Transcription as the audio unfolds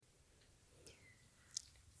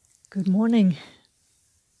Good morning.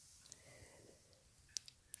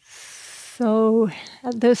 So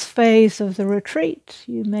at this phase of the retreat,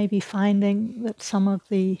 you may be finding that some of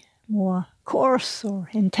the more coarse or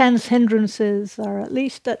intense hindrances are, at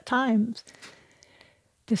least at times,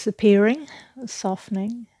 disappearing,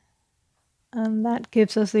 softening. And that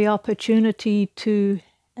gives us the opportunity to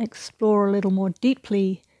explore a little more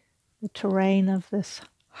deeply the terrain of this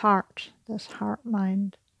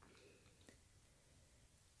heart-mind.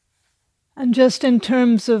 And just in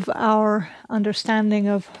terms of our understanding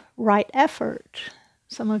of right effort,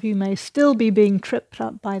 some of you may still be being tripped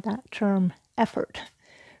up by that term effort.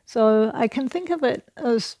 So I can think of it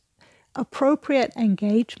as appropriate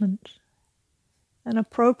engagement. An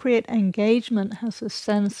appropriate engagement has a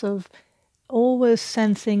sense of always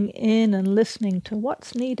sensing in and listening to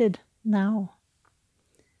what's needed now.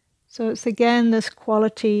 So it's again this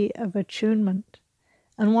quality of attunement.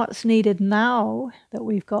 And what's needed now that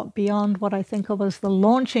we've got beyond what I think of as the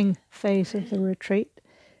launching phase of the retreat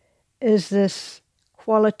is this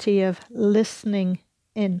quality of listening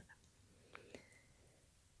in.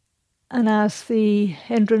 And as the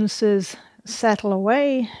hindrances settle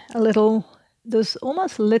away a little, there's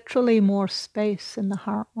almost literally more space in the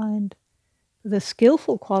heart-mind for the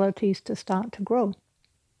skillful qualities to start to grow.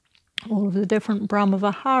 All of the different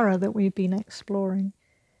Brahma-vihara that we've been exploring.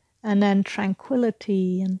 And then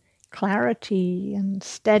tranquility and clarity and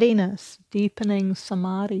steadiness, deepening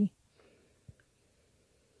samadhi.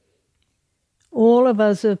 All of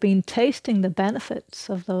us have been tasting the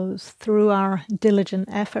benefits of those through our diligent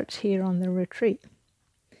efforts here on the retreat,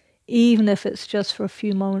 even if it's just for a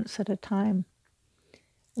few moments at a time.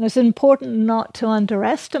 And it's important not to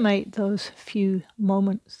underestimate those few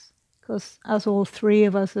moments, because as all three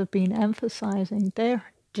of us have been emphasizing,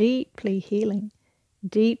 they're deeply healing.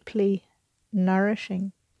 Deeply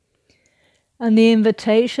nourishing. And the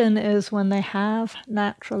invitation is, when they have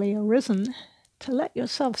naturally arisen, to let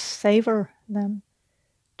yourself savor them,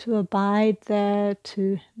 to abide there,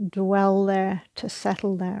 to dwell there, to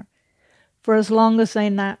settle there, for as long as they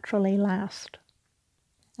naturally last.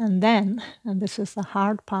 And then, and this is the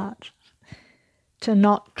hard part, to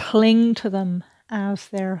not cling to them as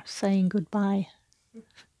they're saying goodbye.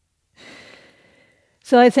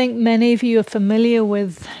 So I think many of you are familiar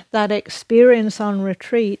with that experience on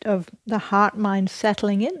retreat of the heart-mind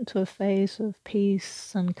settling into a phase of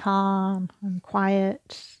peace and calm and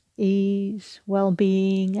quiet, ease,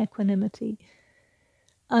 well-being, equanimity.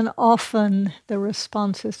 And often the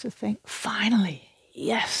response is to think, finally,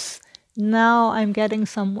 yes, now I'm getting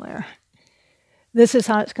somewhere. This is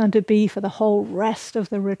how it's going to be for the whole rest of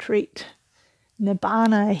the retreat.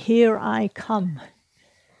 Nibbana, here I come.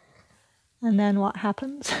 And then what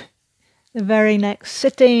happens? The very next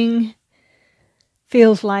sitting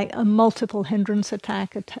feels like a multiple hindrance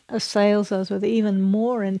attack assails us with even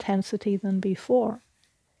more intensity than before.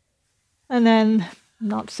 And then,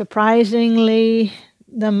 not surprisingly,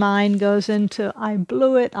 the mind goes into, I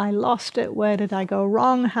blew it, I lost it, where did I go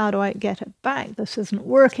wrong? How do I get it back? This isn't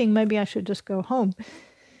working, maybe I should just go home.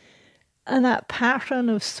 And that pattern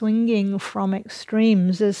of swinging from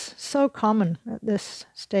extremes is so common at this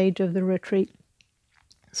stage of the retreat.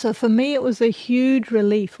 So for me, it was a huge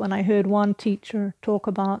relief when I heard one teacher talk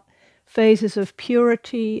about phases of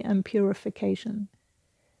purity and purification.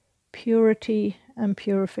 Purity and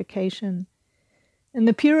purification. And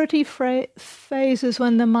the purity phase is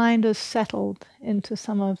when the mind is settled into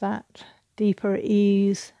some of that deeper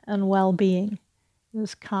ease and well-being.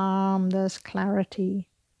 There's calm, there's clarity,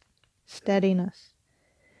 steadiness.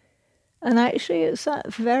 And actually it's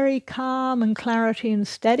that very calm and clarity and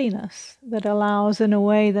steadiness that allows, in a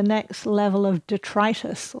way, the next level of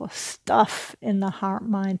detritus or stuff in the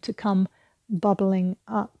heart-mind to come bubbling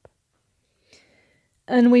up.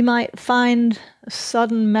 And we might find a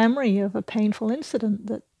sudden memory of a painful incident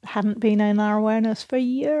that hadn't been in our awareness for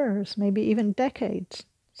years, maybe even decades,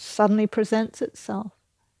 suddenly presents itself.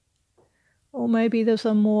 Or maybe there's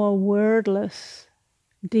a more wordless,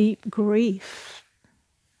 deep grief,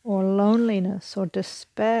 or loneliness, or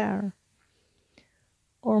despair,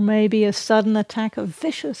 or maybe a sudden attack of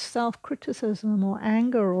vicious self-criticism, or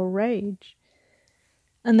anger, or rage.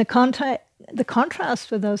 And the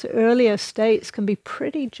contrast with those earlier states can be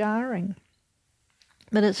pretty jarring.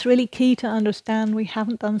 But it's really key to understand we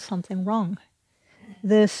haven't done something wrong.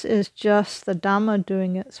 This is just the Dhamma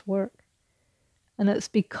doing its work. And it's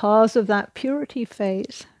because of that purity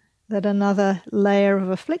phase that another layer of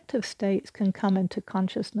afflictive states can come into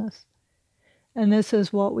consciousness. And this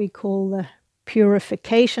is what we call the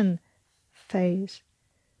purification phase,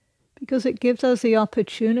 because it gives us the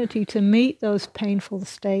opportunity to meet those painful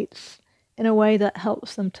states in a way that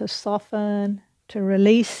helps them to soften, to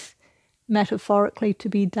release, metaphorically to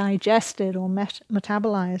be digested or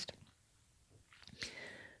metabolized.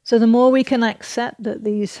 So the more we can accept that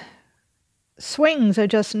these swings are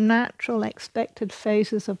just natural, expected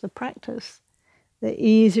phases of the practice, the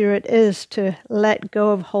easier it is to let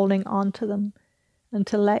go of holding on to them and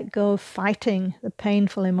to let go of fighting the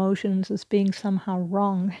painful emotions as being somehow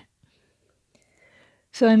wrong.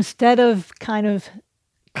 So instead of kind of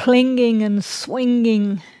clinging and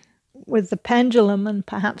swinging with the pendulum and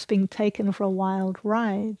perhaps being taken for a wild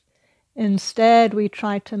ride, instead we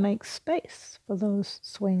try to make space for those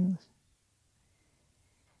swings,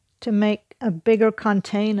 to make a bigger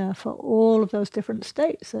container for all of those different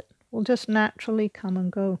states that will just naturally come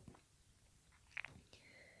and go.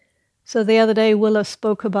 So the other day, Willa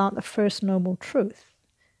spoke about the First Noble Truth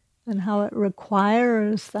and how it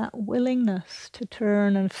requires that willingness to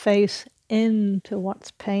turn and face into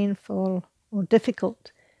what's painful or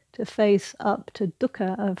difficult, to face up to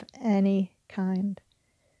dukkha of any kind.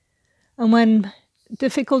 And when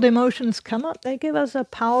difficult emotions come up, they give us a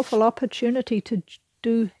powerful opportunity to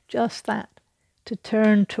do just that, to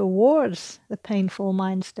turn towards the painful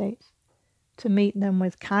mind states, to meet them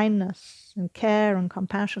with kindness and care and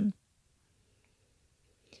compassion.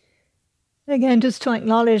 Again, just to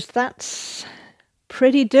acknowledge that's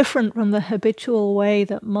pretty different from the habitual way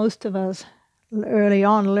that most of us early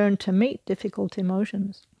on learn to meet difficult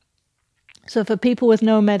emotions. So for people with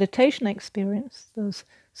no meditation experience, those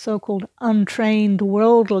so-called untrained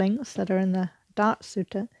worldlings that are in the Dart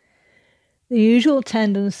Sutta, the usual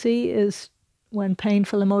tendency is when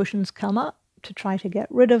painful emotions come up to try to get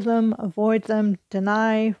rid of them, avoid them,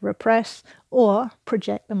 deny, repress, or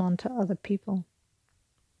project them onto other people.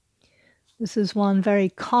 This is one very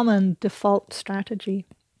common default strategy.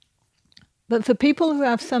 But for people who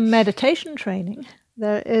have some meditation training,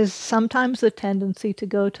 there is sometimes the tendency to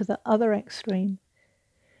go to the other extreme.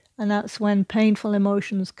 And that's when painful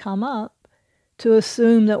emotions come up, to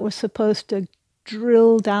assume that we're supposed to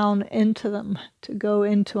drill down into them, to go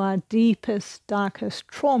into our deepest, darkest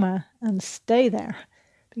trauma and stay there.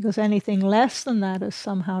 Because anything less than that is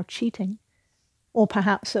somehow cheating. Or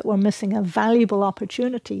perhaps that we're missing a valuable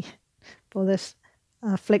opportunity for this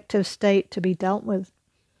afflictive state to be dealt with.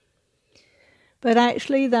 But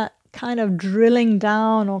actually that kind of drilling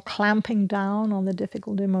down or clamping down on the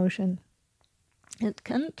difficult emotion, it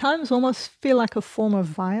can at times almost feel like a form of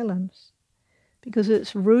violence because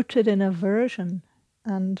it's rooted in aversion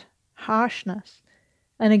and harshness.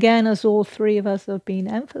 And again, as all three of us have been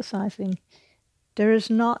emphasizing,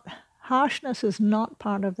 harshness is not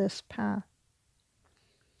part of this path.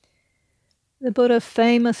 The Buddha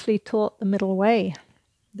famously taught the middle way,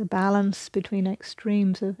 the balance between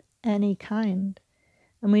extremes of any kind.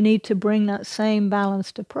 And we need to bring that same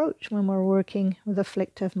balanced approach when we're working with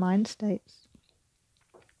afflictive mind states.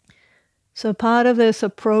 So part of this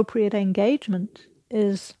appropriate engagement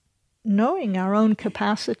is knowing our own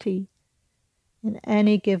capacity in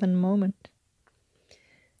any given moment.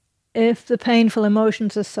 If the painful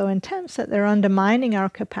emotions are so intense that they're undermining our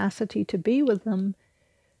capacity to be with them,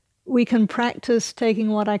 we can practice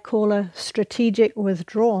taking what I call a strategic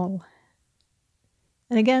withdrawal.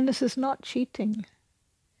 And again, this is not cheating.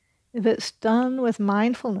 If it's done with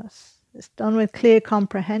mindfulness, it's done with clear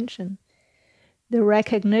comprehension, the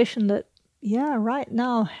recognition that, yeah, right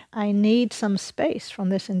now I need some space from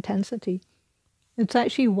this intensity. It's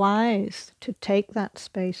actually wise to take that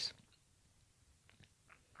space.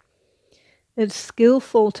 It's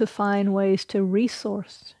skillful to find ways to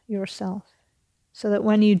resource yourself so that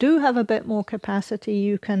when you do have a bit more capacity,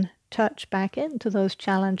 you can touch back into those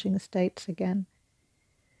challenging states again.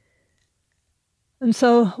 And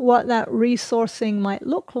so what that resourcing might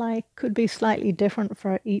look like could be slightly different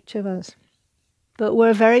for each of us. But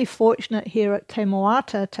we're very fortunate here at Te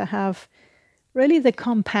Moata to have really the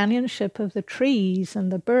companionship of the trees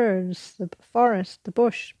and the birds, the forest, the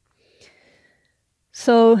bush.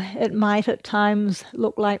 So it might at times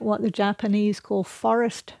look like what the Japanese call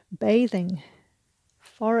forest bathing.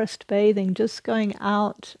 Forest bathing, just going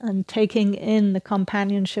out and taking in the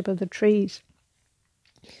companionship of the trees.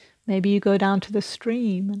 Maybe you go down to the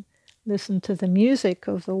stream and listen to the music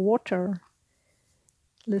of the water.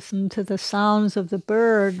 Listen to the sounds of the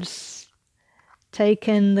birds. Take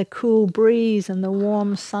in the cool breeze and the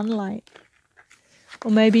warm sunlight.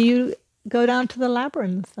 Or maybe you go down to the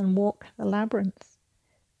labyrinth and walk the labyrinth.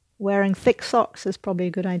 Wearing thick socks is probably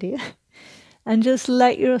a good idea. And just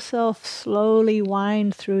let yourself slowly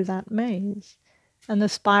wind through that maze. And the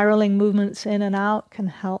spiraling movements in and out can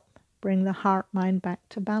help bring the heart-mind back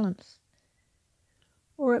to balance.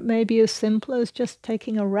 Or it may be as simple as just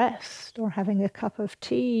taking a rest or having a cup of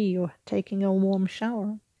tea or taking a warm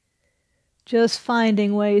shower. Just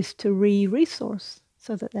finding ways to resource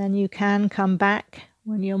so that then you can come back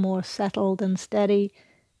when you're more settled and steady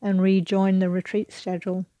and rejoin the retreat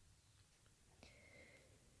schedule.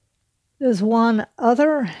 There's one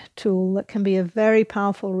other tool that can be a very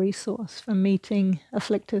powerful resource for meeting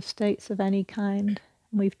afflictive states of any kind.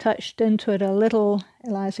 We've touched into it a little.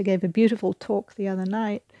 Eliza gave a beautiful talk the other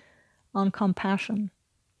night on compassion,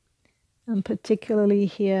 and particularly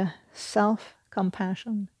here,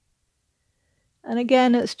 self-compassion. And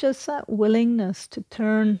again, it's just that willingness to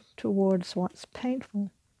turn towards what's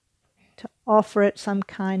painful, to offer it some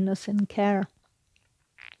kindness and care.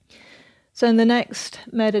 So in the next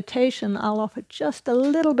meditation, I'll offer just a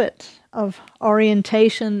little bit of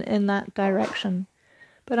orientation in that direction.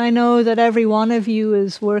 But I know that every one of you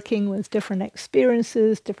is working with different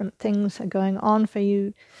experiences, different things are going on for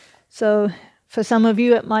you. So for some of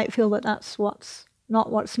you, it might feel that that's not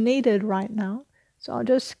what's needed right now. So I'll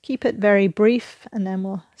just keep it very brief, and then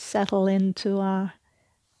we'll settle into our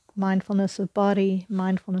mindfulness of body,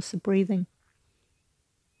 mindfulness of breathing.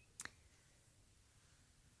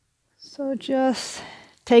 So just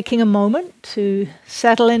taking a moment to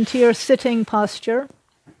settle into your sitting posture.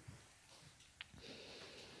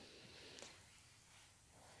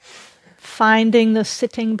 Finding the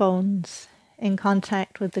sitting bones in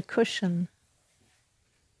contact with the cushion.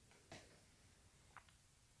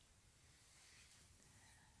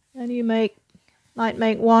 And you might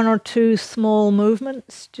make one or two small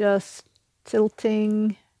movements, just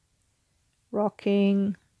tilting,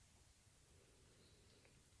 rocking,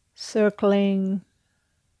 circling,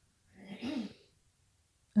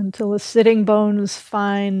 until the sitting bones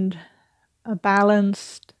find a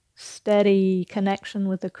balanced, steady connection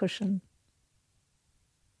with the cushion.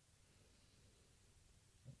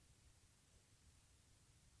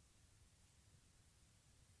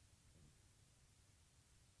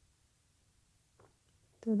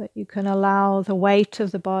 So that you can allow the weight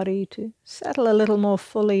of the body to settle a little more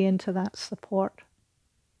fully into that support.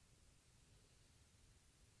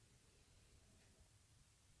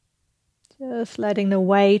 Just letting the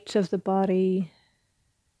weight of the body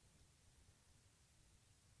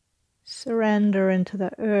surrender into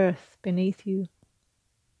the earth beneath you.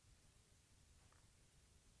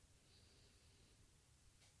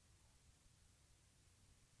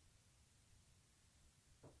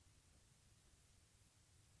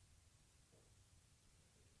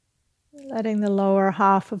 Letting the lower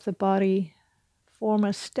half of the body form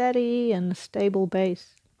a steady and stable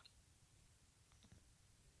base.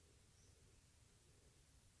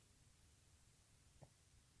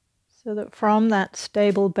 So that from that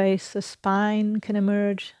stable base, the spine can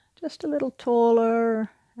emerge just a little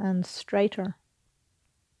taller and straighter.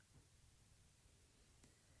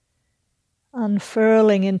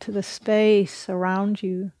 Unfurling into the space around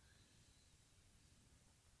you.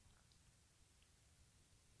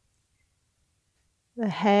 The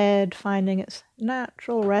head finding its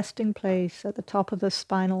natural resting place at the top of the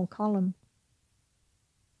spinal column.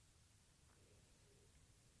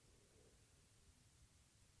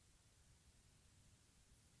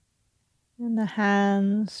 And the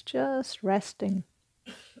hands just resting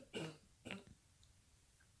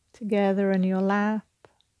together in your lap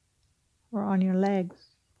or on your legs.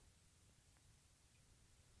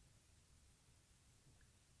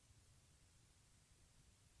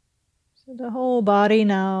 So the whole body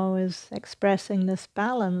now is expressing this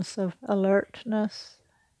balance of alertness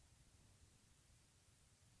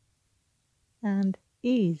and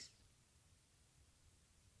ease.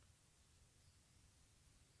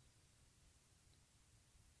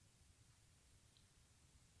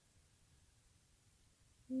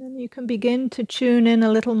 And then you can begin to tune in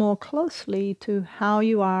a little more closely to how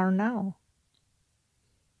you are now.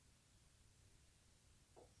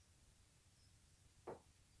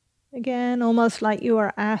 Again, almost like you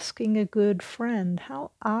are asking a good friend,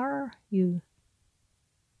 how are you?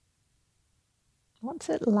 What's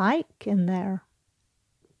it like in there?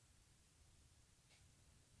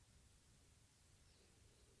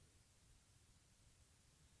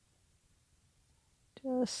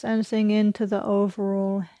 Just sensing into the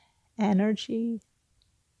overall energy,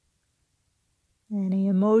 any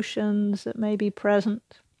emotions that may be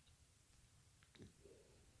present.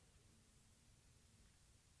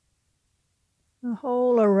 A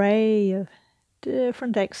whole array of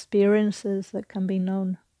different experiences that can be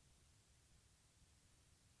known.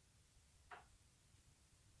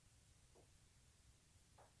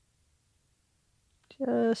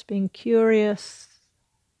 Just being curious,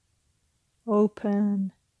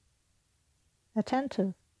 open,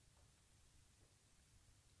 attentive.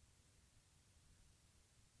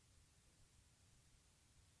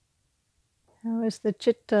 How is the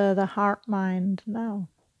chitta, the heart mind now?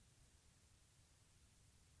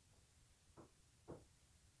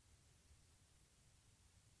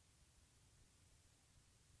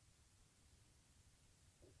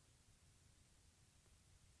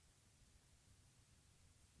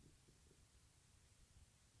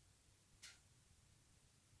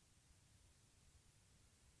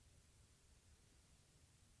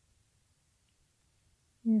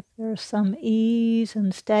 If there's some ease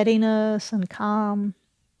and steadiness and calm,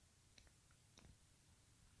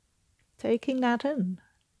 taking that in,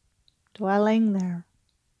 dwelling there,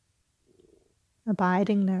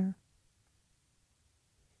 abiding there.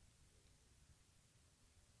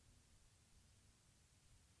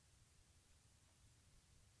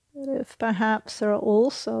 But if perhaps there are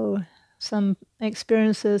also some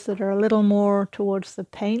experiences that are a little more towards the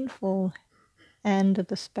painful end of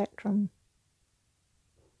the spectrum,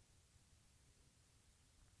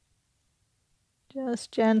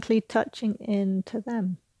 just gently touching into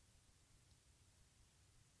them.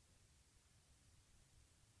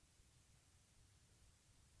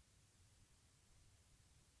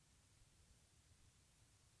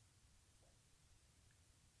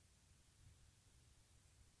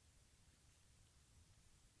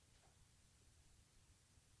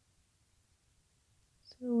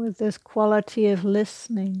 So with this quality of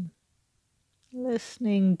listening,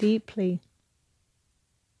 listening deeply,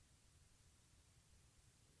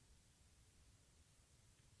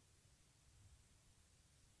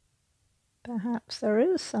 perhaps there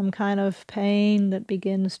is some kind of pain that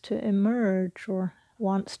begins to emerge or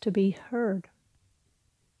wants to be heard.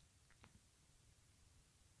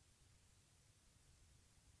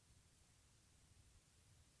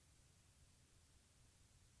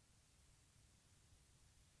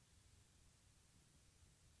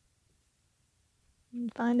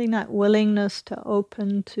 And finding that willingness to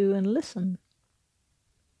open to and listen.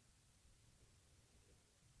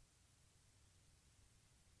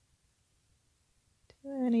 To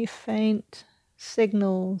any faint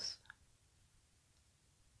signals,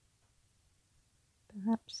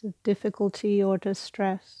 perhaps of difficulty or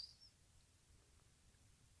distress.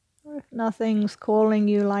 Or if nothing's calling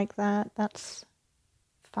you like that, that's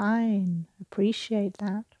fine. Appreciate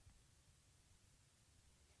that.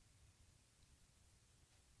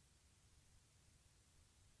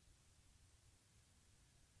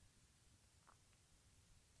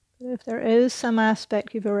 But if there is some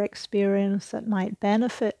aspect of your experience that might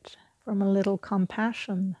benefit from a little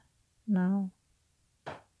compassion now,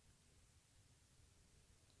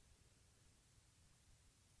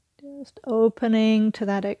 just opening to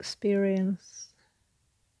that experience,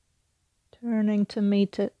 turning to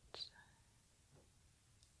meet it,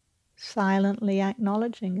 silently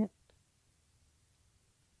acknowledging it.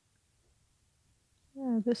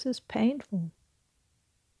 Yeah, this is painful.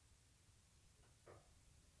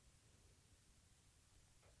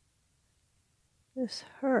 This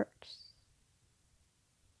hurts.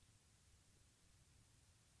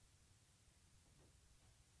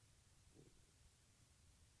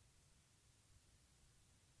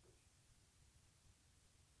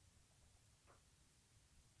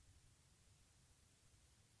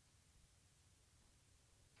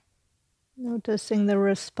 Noticing the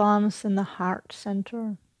response in the heart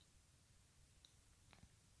center.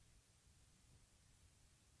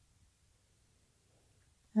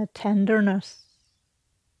 A tenderness.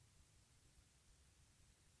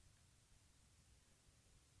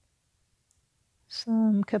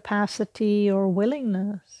 Some capacity or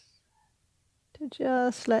willingness to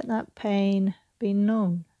just let that pain be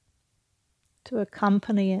known, to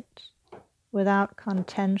accompany it without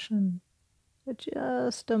contention for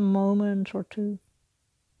just a moment or two.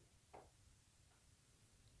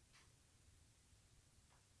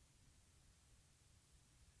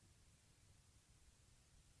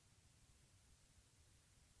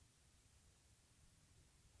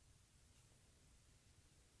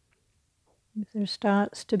 If there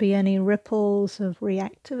starts to be any ripples of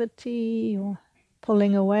reactivity or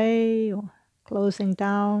pulling away or closing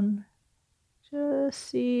down, just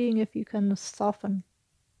seeing if you can soften,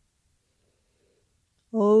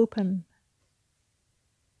 open,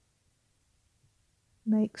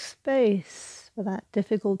 make space for that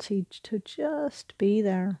difficulty to just be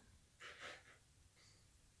there.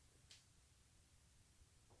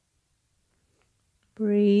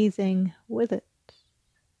 Breathing with it.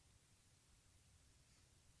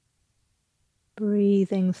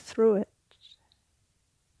 Breathing through it.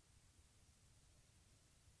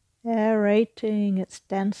 Aerating its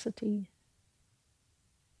density.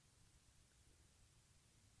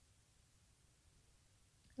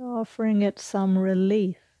 offering it some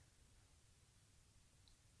relief.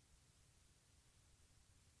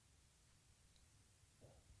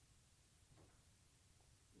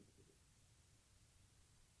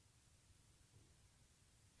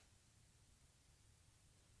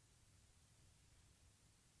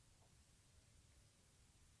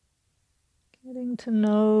 Getting to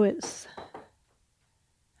know it's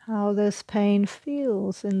how this pain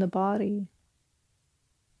feels in the body.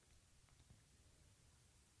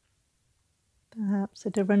 Perhaps a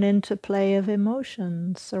different interplay of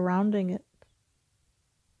emotions surrounding it.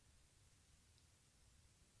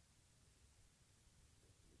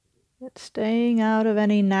 But staying out of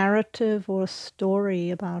any narrative or story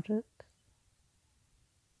about it.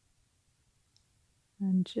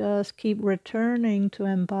 And just keep returning to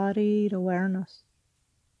embodied awareness.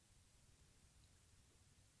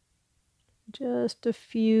 Just a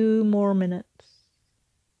few more minutes.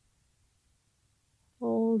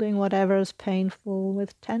 Holding whatever is painful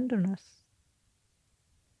with tenderness,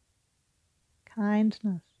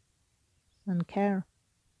 kindness, and care.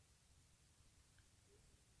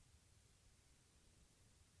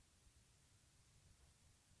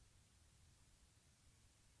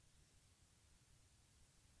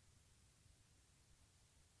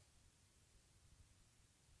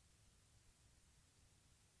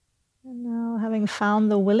 And now, having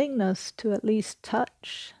found the willingness to at least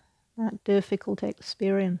touch that difficult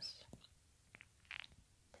experience,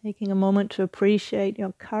 taking a moment to appreciate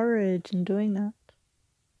your courage in doing that.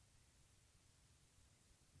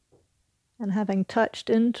 And having touched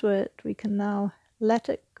into it, we can now let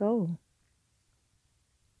it go.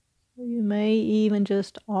 You may even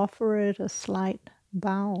just offer it a slight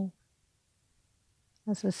bow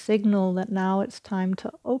as a signal that now it's time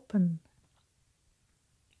to open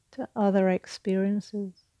to other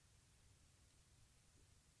experiences.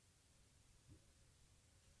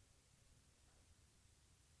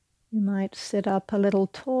 You might sit up a little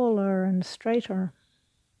taller and straighter,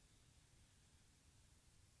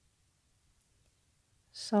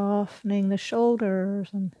 softening the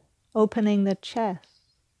shoulders and opening the chest.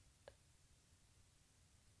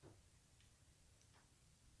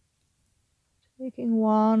 Taking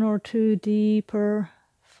one or two deeper,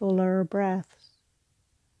 fuller breaths.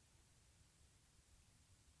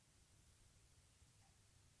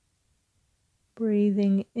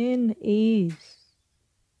 Breathing in ease.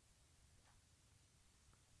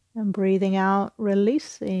 And breathing out,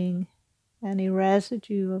 releasing any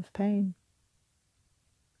residue of pain.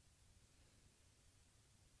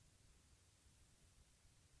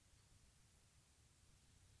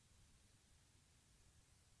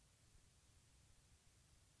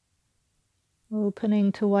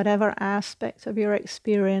 Opening to whatever aspects of your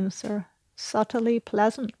experience are subtly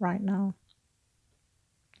pleasant right now.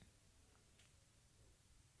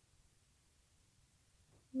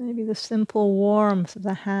 Maybe the simple warmth of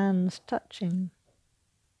the hands touching.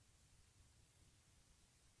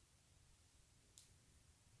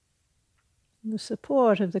 The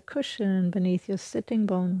support of the cushion beneath your sitting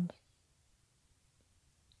bones.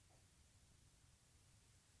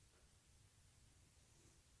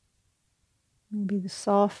 Maybe the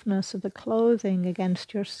softness of the clothing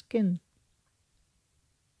against your skin.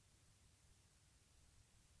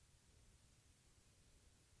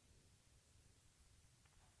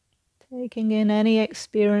 Taking in any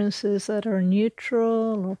experiences that are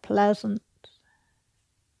neutral or pleasant,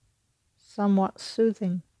 somewhat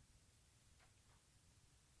soothing.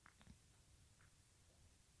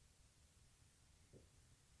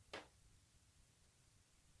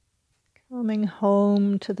 Coming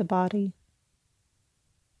home to the body.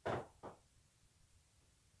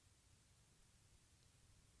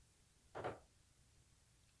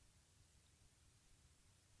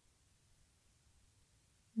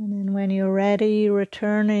 And then when you're ready,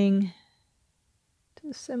 returning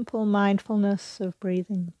to simple mindfulness of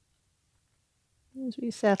breathing. As we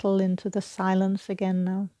settle into the silence again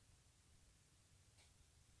now.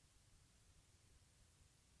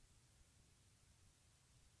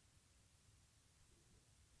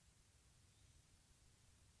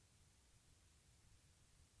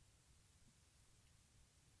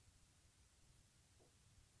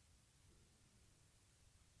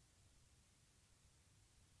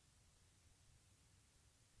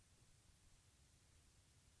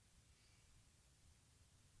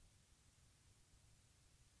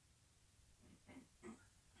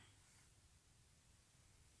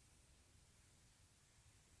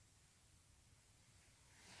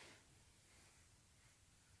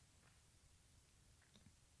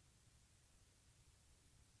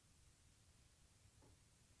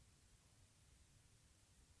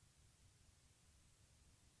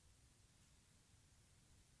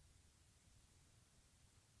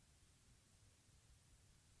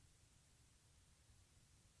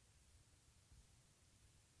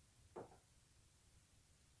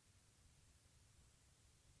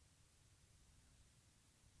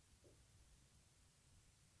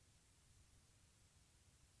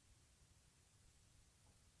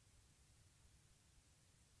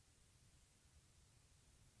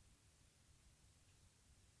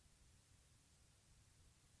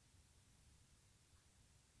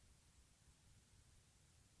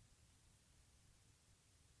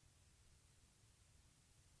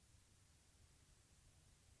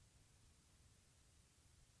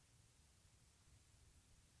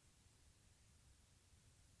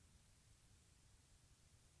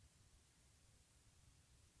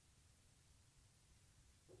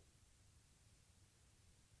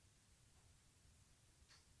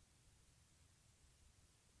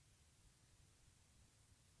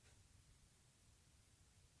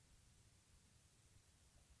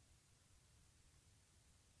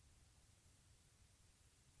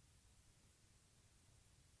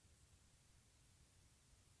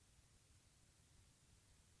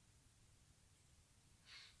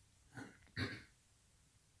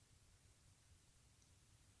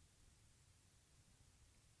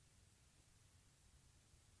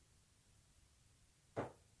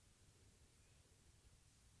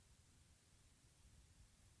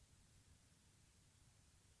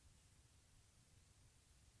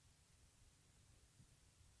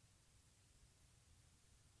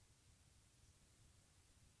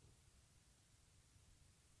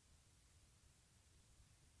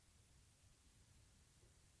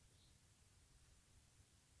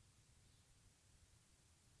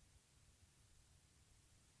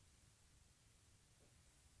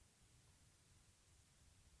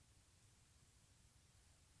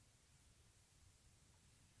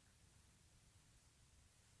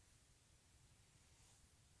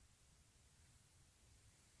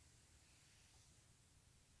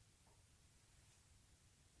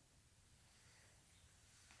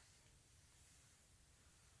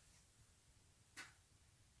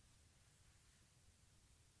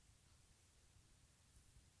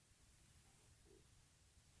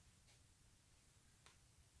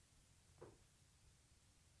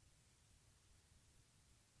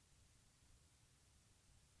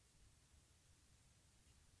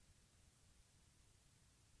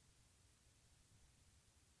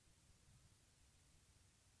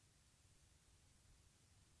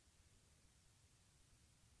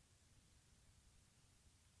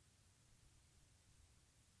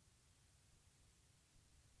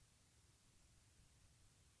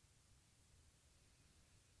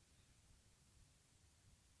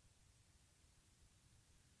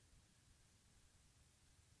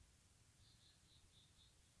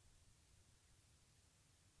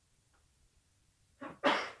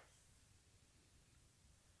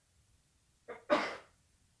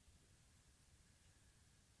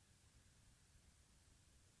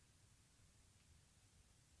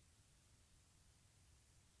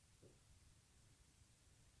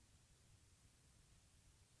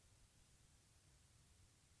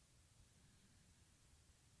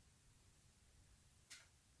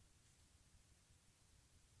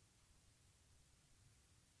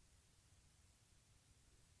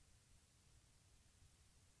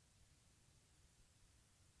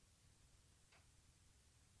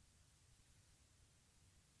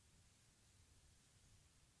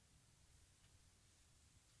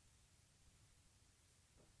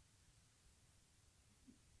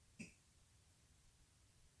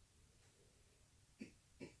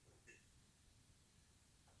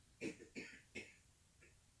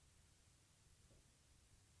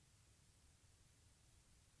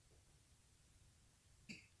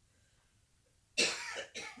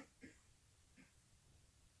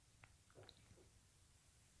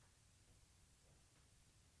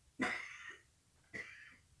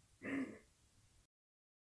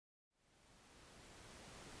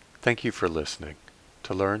 Thank you for listening.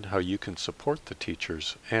 To learn how you can support the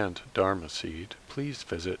teachers and Dharma Seed, please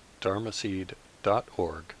visit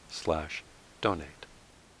dharmaseed.org/donate.